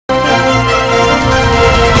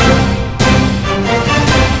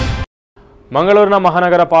ಮಂಗಳೂರಿನ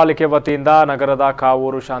ಮಹಾನಗರ ಪಾಲಿಕೆ ವತಿಯಿಂದ ನಗರದ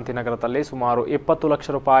ಕಾವೂರು ಶಾಂತಿನಗರದಲ್ಲಿ ಸುಮಾರು 20 ಲಕ್ಷ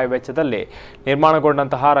ರೂಪಾಯಿ ವೆಚ್ಚದಲ್ಲಿ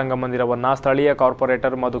ನಿರ್ಮಾಣಗೊಂಡಂತಹ ರಂಗಮಂದಿರವನ್ನು ಸ್ಥಳೀಯ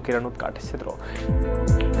ಕಾರ್ಪೊರೇಟರ್ ಮಧು ಕಿರಣ್ ಉದ್ಘಾಟಿಸಿದರು.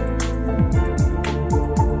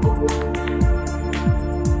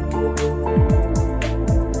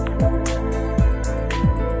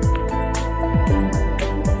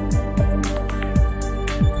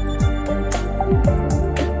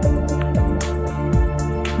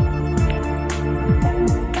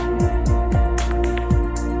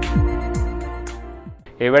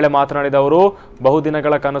 ಈ ವೇಳೆ ಮಾತನಾಡಿದ ಅವರು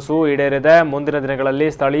ಬಹುದಿನಗಳ ಕನಸು ಈಡೇರಿದೆ, ಮುಂದಿನ ದಿನಗಳಲ್ಲಿ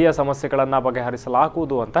ಸ್ಥಳೀಯ ಸಮಸ್ಯೆಗಳನ್ನು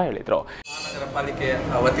ಬಗೆಹರಿಸಲಾಗುವುದು ಅಂತ ಹೇಳಿದರು. ಮಹಾನಗರ ಪಾಲಿಕೆ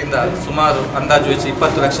ವತಿಯಿಂದ ಸುಮಾರು ಅಂದಾಜು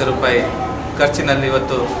 20 ಲಕ್ಷ ರೂಪಾಯಿ ಖರ್ಚಿನಲ್ಲಿ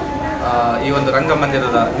ಇವತ್ತು ಈ ಒಂದು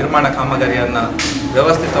ರಂಗಮಂದಿರದ ನಿರ್ಮಾಣ ಕಾಮಗಾರಿಯನ್ನು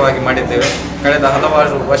ವ್ಯವಸ್ಥಿತವಾಗಿ ಮಾಡಿದ್ದೇವೆ. ಕಳೆದ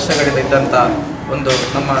ಹಲವಾರು ವರ್ಷಗಳಿಂದ ಇದ್ದಂಥ ಒಂದು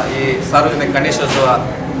ನಮ್ಮ ಈ ಸಾರ್ವಜನಿಕ ಗಣೇಶೋತ್ಸವ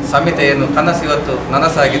ಸಮಿತಿಯನ್ನು ಕನಸು ಇವತ್ತು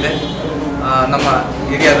ನನಸಾಗಿದೆ. ನಮ್ಮ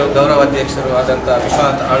ಹಿರಿಯರು ಗೌರವಾಧ್ಯಕ್ಷರು ಆದಂಥ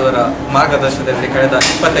ವಿಶ್ವನಾಥ್ ಆಳ್ವರ ಮಾರ್ಗದರ್ಶನದಲ್ಲಿ ಕಳೆದ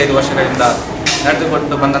 25 ವರ್ಷಗಳಿಂದ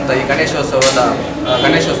ನಡೆದುಕೊಂಡು ಬಂದಂಥ ಈ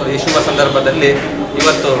ಗಣೇಶೋತ್ಸವ ಈ ಶುಭ ಸಂದರ್ಭದಲ್ಲಿ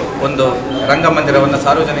ಇವತ್ತು ಒಂದು ರಂಗಮಂದಿರವನ್ನು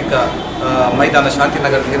ಸಾರ್ವಜನಿಕ ಮೈದಾನ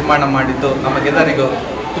ಶಾಂತಿನಗರ ನಿರ್ಮಾಣ ಮಾಡಿದ್ದು ನಮಗೆಲ್ಲರಿಗೂ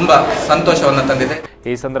ತುಂಬ ಸಂತೋಷವನ್ನು ತಂದಿದೆ.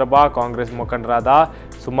 ಈ ಸಂದರ್ಭ ಕಾಂಗ್ರೆಸ್ ಮುಖಂಡರಾದ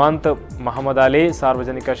ಸುಮಂತ್ ಮಹಮ್ಮದ್ ಅಲಿ,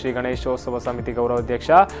 ಸಾರ್ವಜನಿಕ ಶ್ರೀ ಗಣೇಶೋತ್ಸವ ಸಮಿತಿ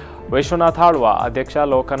ಗೌರವಾಧ್ಯಕ್ಷ ವಿಶ್ವನಾಥ್ ಆಳ್ವ, ಅಧ್ಯಕ್ಷ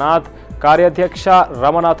ಲೋಕನಾಥ್, ಕಾರ್ಯಾಧ್ಯಕ್ಷ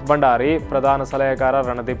ರಮನಾಥ್ ಭಂಡಾರಿ, ಪ್ರಧಾನ ಸಲಹೆಗಾರ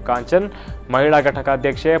ರಣದೀಪ್ ಕಾಂಚನ್, ಮಹಿಳಾ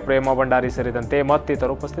ಘಟಕಾಧ್ಯಕ್ಷೆ ಪ್ರೇಮ ಭಂಡಾರಿ ಸೇರಿದಂತೆ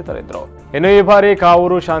ಮತ್ತಿತರರು ಉಪಸ್ಥಿತರಿದ್ದರು. ಇನ್ನು ಈ ಬಾರಿ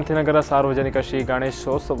ಕಾವೂರು ಶಾಂತಿನಗರ ಸಾರ್ವಜನಿಕ ಶ್ರೀ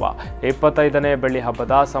ಗಣೇಶೋತ್ಸವ 25ನೇ ಬೆಳ್ಳಿ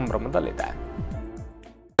ಹಬ್ಬದ ಸಂಭ್ರಮದಲ್ಲಿದೆ.